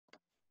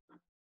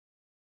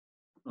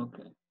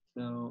Okay,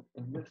 so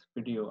in this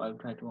video, I'll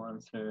try to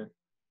answer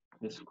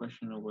this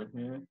question over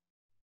here.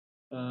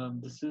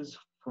 This is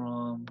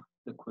from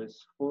the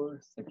quiz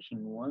 4,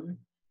 section 1,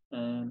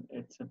 and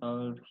it's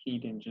about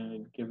heat engine.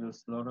 It gives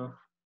us a lot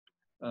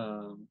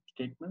of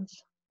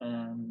statements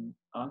and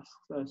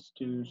asks us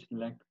to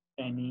select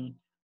any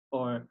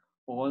or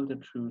all the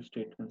true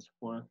statements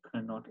for a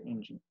Carnot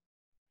engine.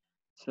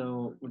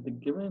 So with the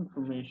given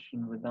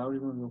information, without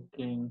even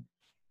looking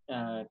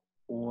at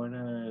what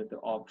are the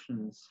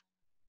options,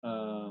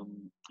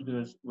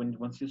 because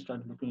once you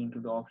start looking into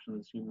the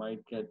options, you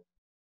might get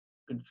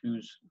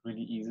confused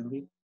really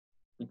easily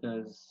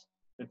because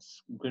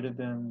it's greater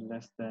than,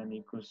 less than,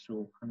 equals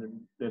to 100.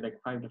 There are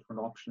like five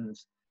different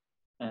options,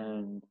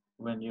 and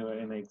when you're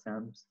in an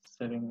exam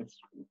setting, it's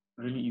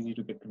really easy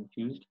to get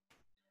confused.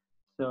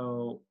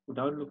 So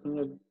without looking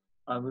at,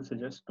 I would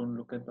suggest don't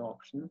look at the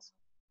options.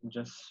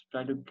 Just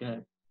try to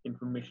get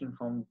information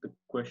from the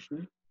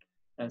question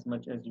as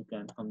much as you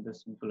can from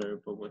this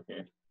blurb over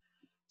here.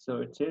 So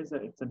it says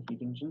that it's a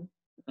heat engine,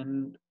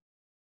 and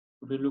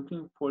we're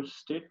looking for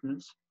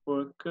statements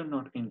for a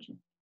Carnot engine.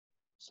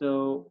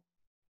 So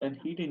a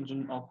heat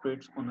engine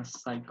operates on a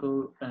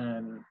cycle,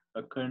 and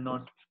a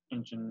Carnot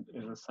engine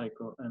is a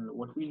cycle. And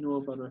what we know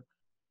about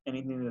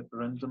anything that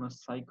runs on a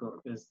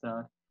cycle is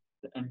that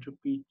the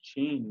entropy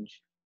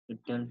change, the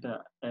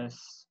delta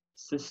S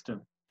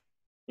system,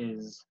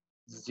 is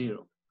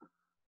zero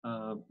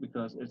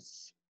because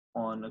it's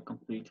on a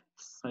complete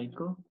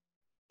cycle.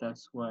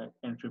 That's why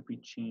entropy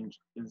change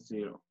is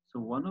zero.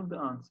 So one of the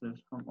answers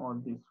from all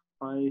these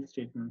five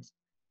statements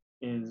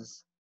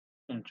is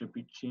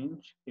entropy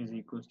change is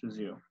equals to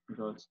zero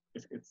because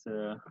it's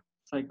a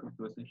cycle,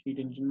 because a heat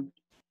engine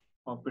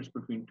operates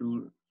between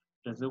two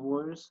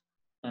reservoirs,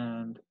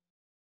 and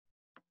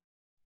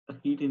a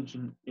heat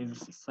engine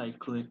is a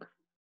cyclic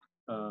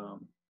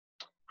um,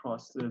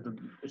 process.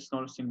 It's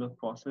not a single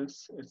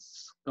process,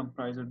 it's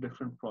comprised of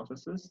different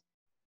processes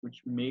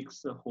which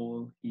makes the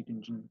whole heat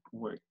engine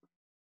work.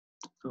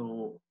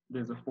 So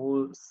there's a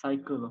whole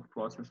cycle of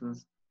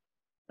processes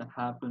that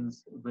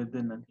happens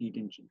within a heat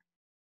engine.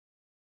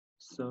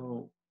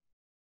 So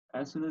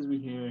as soon as we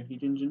hear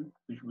heat engine,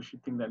 we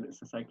should think that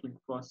it's a cyclic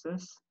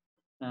process,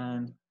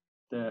 and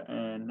the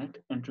net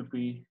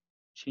entropy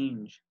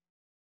change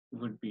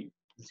would be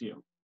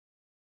zero.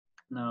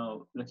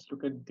 Now let's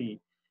look at D.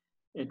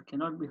 It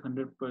cannot be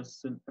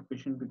 100%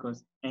 efficient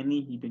because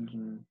any heat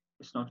engine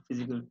is not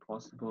physically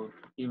possible,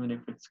 even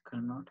if it's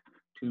Carnot,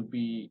 to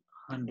be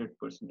 100%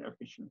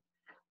 efficient.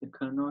 The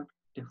Carnot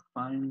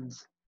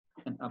defines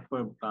an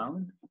upper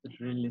bound, a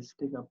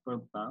realistic upper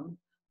bound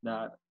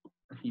that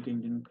a heat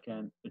engine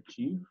can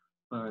achieve,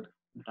 but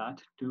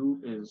that too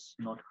is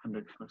not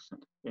 100%.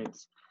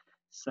 It's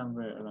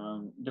somewhere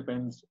around,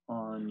 depends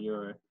on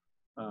your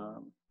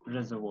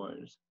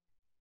reservoirs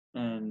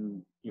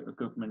and your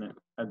equipment and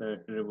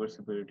other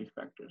reversibility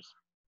factors.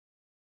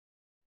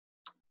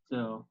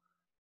 So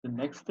the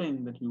next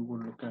thing that you will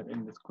look at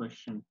in this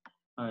question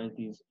are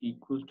these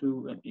equal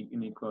to and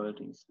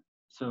inequalities.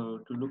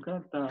 So to look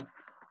at that,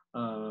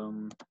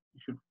 you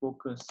should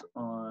focus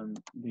on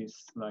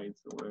these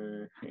slides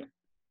over here.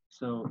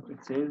 So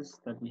it says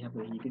that we have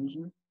a heat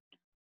engine,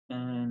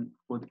 and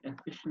for the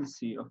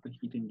efficiency of a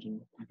heat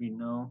engine, we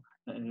know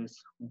that it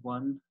is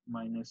 1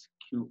 minus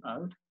Q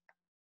out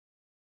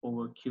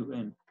over Q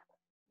in.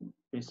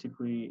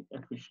 Basically,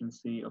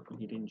 efficiency of a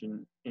heat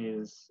engine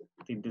is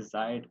the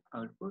desired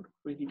output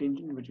for a heat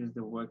engine, which is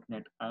the work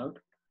net out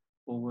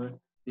over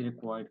the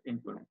required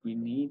input. We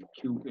need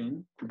Q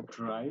in to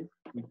drive,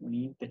 we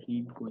need the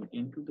heat going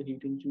into the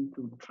heat engine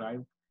to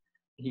drive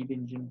the heat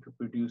engine to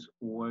produce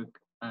work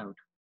out.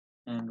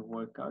 And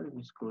work out, if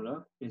we scroll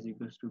up, is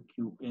equals to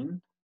Q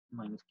in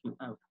minus Q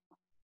out.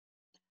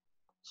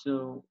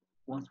 So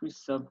once we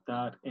sub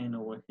that in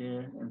over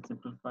here and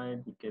simplify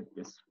it, we get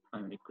this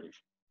final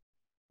equation.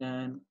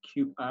 And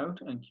Q out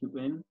and Q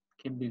in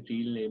can be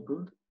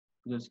relabeled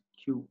because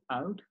Q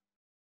out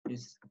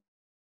is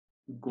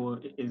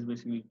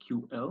basically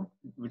QL,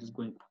 which is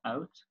going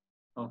out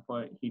of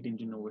our heat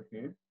engine over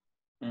here,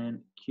 and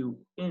Q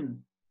in,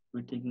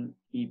 we're taking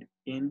heat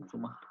in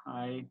from a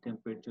high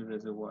temperature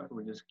reservoir,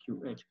 which is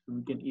QH. So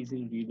we can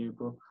easily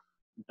relabel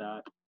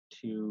that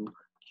to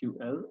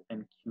QL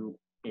and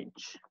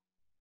QH.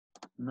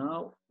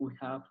 Now we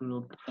have to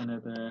look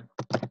another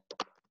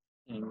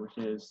thing, which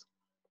is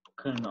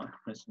Carnot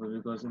principle,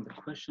 because in the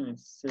question it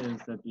says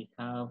that we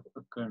have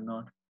a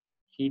Carnot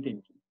heat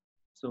engine.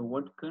 So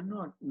what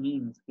Carnot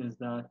means is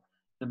that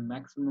the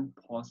maximum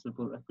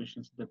possible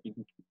efficiency that we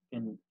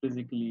can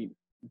physically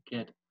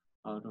get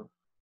out of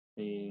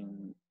a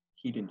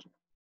heat engine,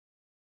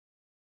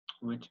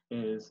 which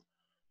is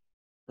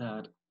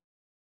that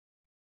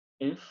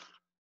if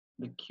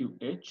the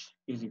QH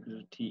is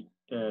equal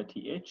to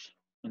TH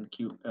and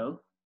QL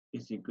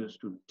is equals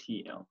to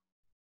TL.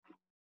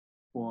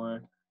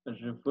 For a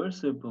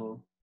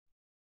reversible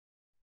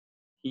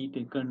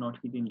Carnot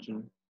heat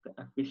engine, the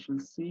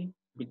efficiency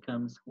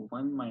becomes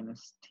 1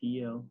 minus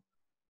TL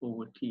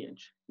over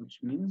TH, which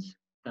means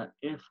that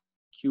if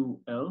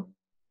QL,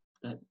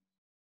 that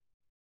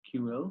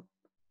QL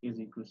is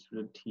equals to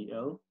the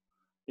TL.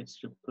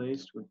 It's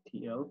replaced with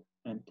TL,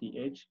 and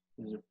TH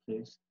is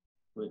replaced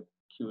with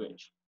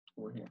QH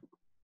over here.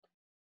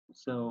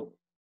 So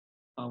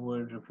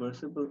our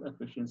reversible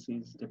efficiency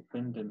is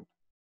dependent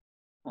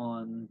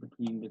on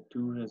between the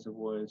two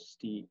reservoirs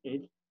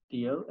TH,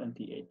 TL and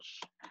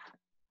TH.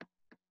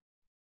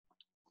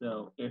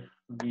 So if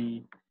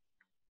we,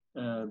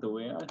 the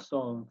way I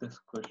solved this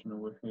question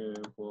over here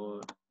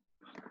was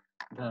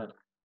that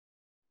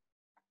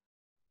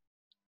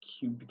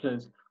Q,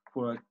 because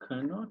for a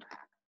Carnot,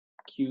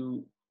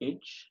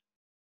 QH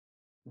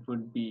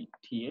would be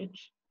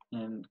TH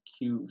and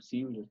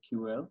QC, which is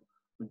QL,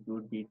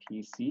 would be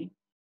TC.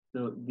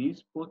 So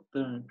these both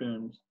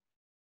terms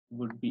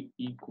would be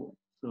equal.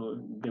 So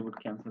they would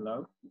cancel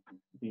out.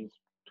 These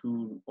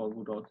two all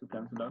would also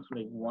cancel out. So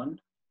like one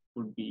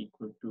would be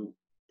equal to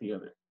the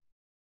other.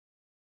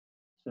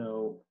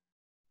 So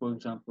for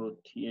example,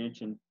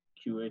 TH and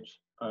QH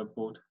are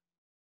both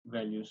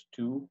values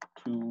 2,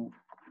 2,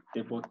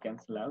 they both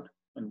cancel out.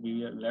 And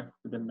we are left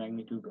with a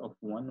magnitude of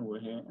 1 over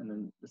here, and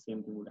then the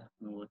same thing would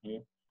happen over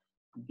here.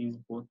 These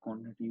both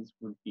quantities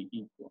would be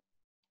equal.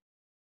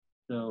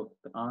 So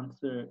the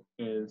answer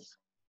is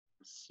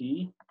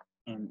C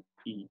and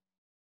E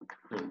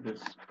for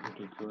this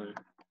particular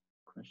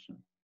question.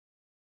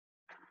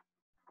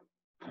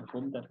 I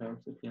hope that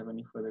helps. If you have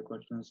any further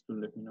questions,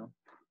 do let me know.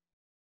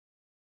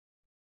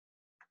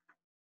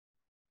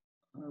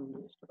 I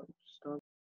will stop